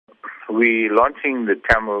We're launching the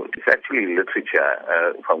Tamil. It's actually literature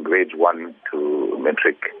from grades 1 to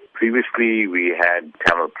metric. Previously, we had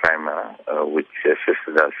Tamil Primer, which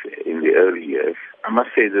assisted us in the early years. I must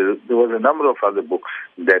say there was a number of other books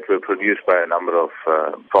that were produced by a number of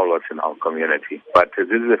followers in our community. But this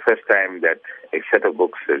is the first time that a set of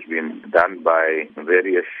books has been done by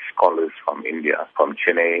various scholars from India, from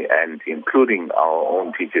Chennai, and including our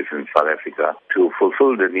own teachers in South Africa to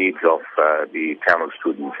fulfill the needs of the Tamil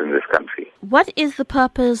students in this country. What is the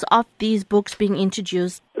purpose of these books being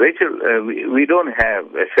introduced? Rachel, we don't have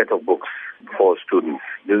a set of books for students.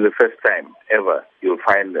 This is the first time ever you'll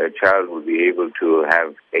find a child will be able to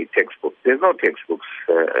have a textbook. There's no textbooks,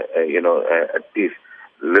 at least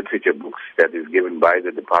literature books that is given by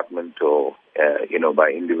the department or, by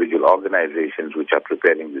individual organizations which are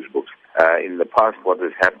preparing these books. In the past, what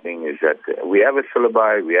is happening is that we have a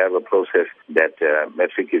syllabi, we have a process that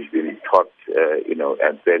metric is being taught,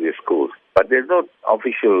 at various schools. But there's no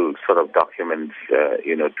official sort of documents,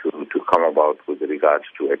 to come about with regards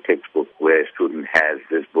to a textbook where a student has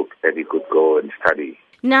this book that he could go and study.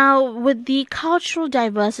 Now, with the cultural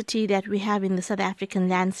diversity that we have in the South African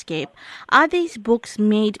landscape, are these books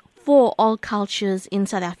made for all cultures in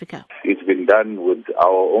South Africa? It's been done with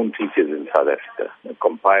our own teachers in South Africa,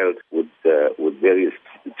 compiled with various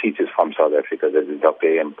teachers from South Africa. That is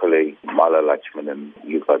Dr. A.M. Pillay, Mala Lakshmanan,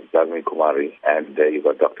 you've got Dharmi Kumari, and you've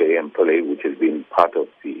got Dr. A.M. Pillay, which has been part of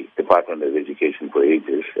the Department of Education for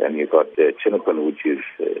ages, and you've got Chinnapan, which is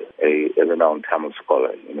a renowned Tamil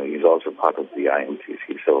scholar. He's also part of the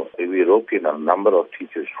IMTC. So we roped in a number of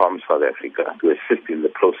teachers from South Africa to assist in the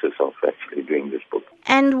process of actually doing this book.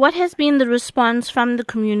 And what has been the response from the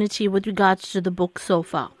community with regards to the book so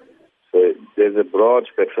far? So there's a broad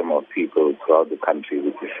spectrum of people throughout the country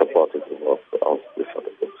which is supportive of this sort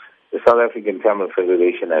of books. The South African Tamil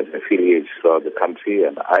Federation has affiliates throughout the country,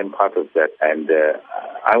 and I'm part of that. And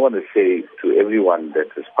I want to say to everyone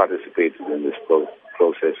that has participated in this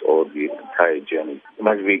process or the entire journey,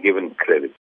 must be given credit.